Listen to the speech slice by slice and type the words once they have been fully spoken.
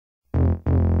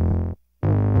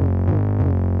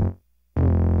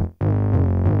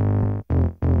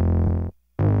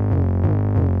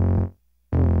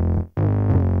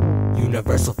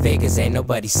Universal figures, ain't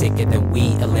nobody sicker than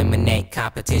we. Eliminate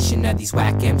competition of these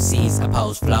whack MCs.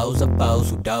 Oppose flows of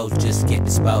foes who doze just get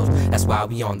disposed. That's why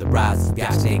we on the rise,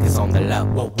 got niggas on the low.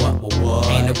 What?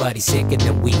 Ain't nobody sicker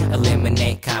than we.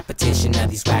 Eliminate competition of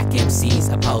these whack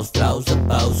MCs. Oppose flows of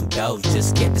foes who doze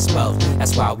just get disposed.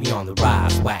 That's why we on the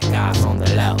rise, whack guys on the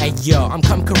low. Hey yo, I'm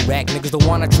come correct, niggas don't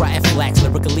wanna try and flex.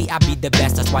 Lyrically I be the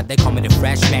best, that's why they call me the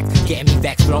fresh max. Getting me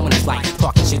vexed, throwing it's like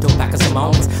talking shit to a pack of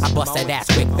Simones. I bust that ass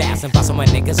quick fast and bust on my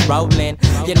niggas rolling.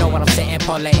 You know what I'm saying,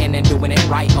 parlaying and doing it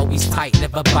right. Always tight,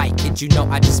 never bite, kid, you know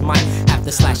I just might have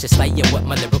to slash a slayer with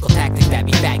my lyrical tactics. That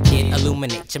be fat kid,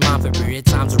 illuminate your mind for period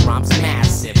times where rhymes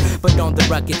massive. But on the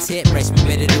rugged tip, Brase me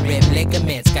ready to rip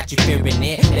ligaments. Got you fearing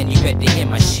it, then you better hear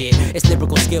my shit. It's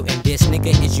lyrical skill in this,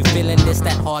 nigga, is you feeling this?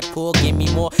 That hardcore, give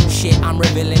me more shit, I'm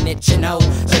revealing it, you know.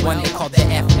 The one they call the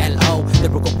FLO,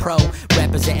 lyrical pro,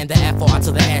 representing the FR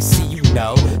to the SC, you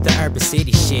know. The urban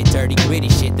city shit, dirty gritty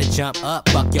shit, the jump up,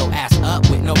 buck your ass up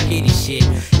with no pity shit.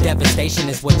 Devastation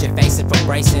is what you're facing from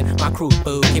bracing. My crew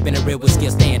food, keeping it real with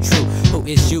skills staying true. Who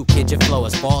is you, kid? Your flow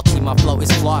is faulty, my flow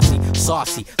is flossy,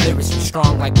 saucy, lyrics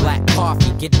strong like black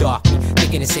coffee. Get off me,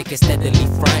 thinking it's sick and steadily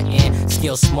frontin'.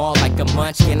 Skills small like a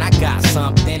munchkin, I got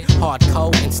something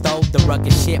hardcore and stove the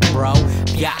rugged shit, bro.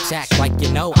 Biatch act like you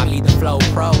know, I lead the flow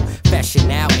pro.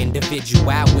 Professional, individual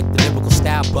with the lyrical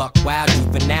style. Buck wild,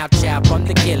 juvenile child from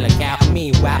the killer cow.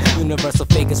 Meanwhile, universal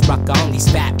figures rock on these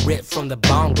fat rips from the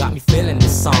bone. Got me feeling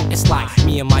this song. It's like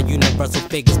me and my universal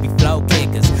figures be flow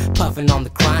kickers, puffing on the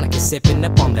chronic and sipping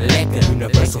up on the liquor.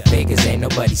 Universal figures, ain't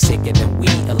nobody sicker than we.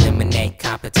 Eliminate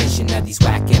competition of these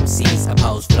whack MCs.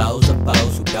 Oppose flows of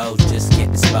foes who doze just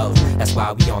get disposed. That's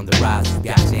why we on the rise, we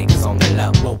got niggas on the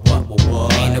low.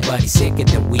 What? Ain't nobody sicker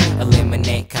than we.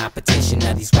 Eliminate competition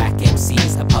of these whack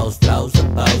MCs. Oppose flows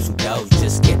of foes who doze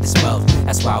just get disposed.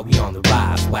 That's why we on the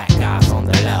rise, whack guys on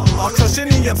the low. I'll crush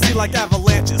any MC like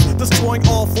avalanches, destroying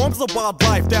all forms of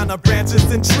wildlife down to branches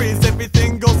and trees.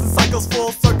 Everything goes in cycles,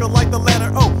 full circle like the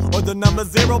letter O or the number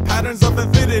 0, patterns of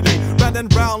infinity. Round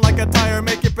and round like a tire,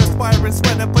 make it perspire and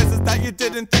sweat in places that you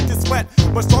didn't think to sweat.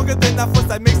 Much stronger than that force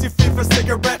that makes you feel for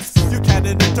cigarettes. You can't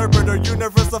interpret or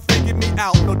universal figure me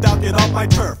out, no doubt get off my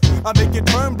turf. I make it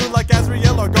turn blue like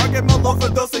Azrael or Gargamel for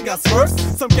those who got smurfs.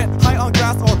 Some get high on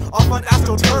grass or off on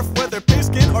astroturf, whether pig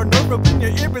skin or nerve up in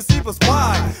your ear receivers.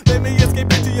 Why? Let me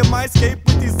escape into your mindscape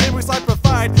with these lyrics I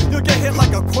provide. You'll get hit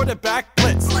like a quarterback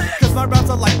blitz, cause my raps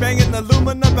are like banging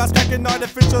aluminum bats, cracking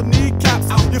artificial kneecaps.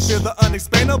 You feel the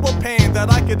unexplainable pain that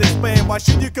I could explain. Why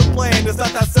should you complain? It's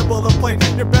not that simple to plain.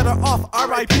 You're better off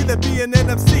R.I.P. than being an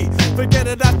MC. Forget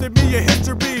it after me, your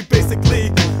history.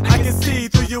 Basically, I can see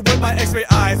through you with my x-ray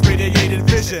eyes, radiated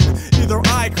vision. Either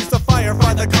I crucify or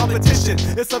fight the competition.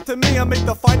 It's up to me, I make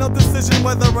the final decision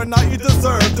whether or not you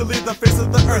deserve to leave the face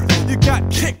of the earth. You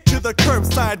got kicked to the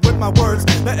curbside with my words.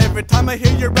 Now every time I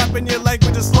hear you rapping, your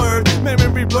language is slurred,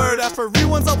 memory blurred. As for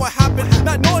rewinds of what happened,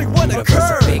 not knowing what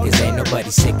occurred. Figures, ain't nobody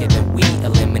sicker than we.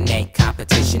 Eliminate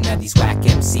competition of these whack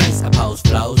MCs. Oppose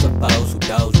flows of foes who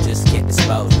doze just get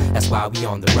disposed. That's why we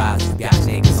on the rise, we got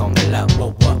niggas on the low.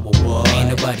 What? Ain't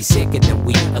nobody sicker than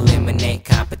we. Eliminate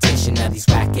competition of these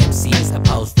whack MCs.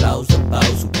 Oppose flows of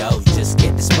foes who doze just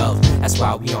get disposed. That's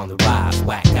why we on the rise,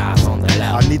 whack guys on the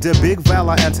low. I need a big vial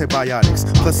of antibiotics,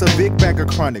 plus a big bag of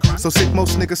chronic. So sick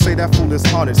most niggas say that fool is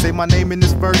haunted. Say my name in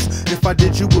this verse, if I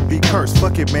did you would be cursed.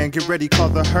 Fuck it man, get ready, call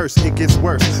the hearse, it gets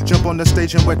worse. Jump on the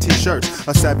stage in wet t-shirts.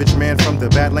 A savage man from the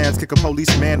Badlands, kick a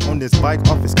policeman on his bike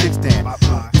off his kickstand.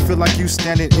 You feel like you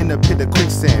standing in a pit of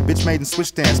quicksand. Bitch made in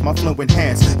switch dance, my flow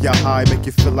enhanced. Y'all high, make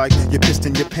you feel like you're pissed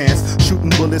in your pants. Shooting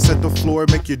bullets at the floor,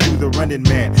 make you do the running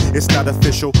man. It's not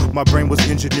official, my brain was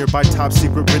engineered by top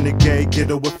secret renegade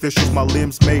ghetto officials. My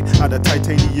limbs made out of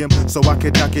titanium, so I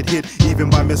could not get hit even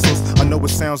by missiles. I know it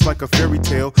sounds like a fairy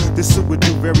tale. This suit would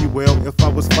do very well if I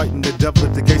was fighting the devil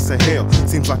at the gates of hell.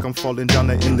 Seems like I'm falling down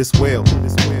the endless well.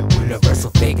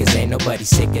 Universal figures, ain't nobody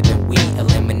sicker than we.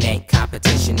 Eliminate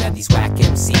competition of these whack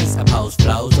MCs. Oppose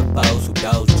flows of foes who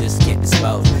doze just get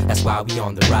disposed. That's why we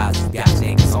on the rise, we got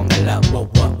niggas on the low.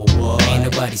 What? Ain't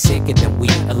nobody sicker than we.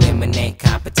 Eliminate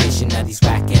competition of these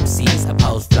whack MCs.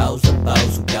 Oppose flows of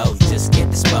foes who doze just get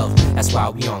disposed. That's why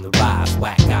we on the rise.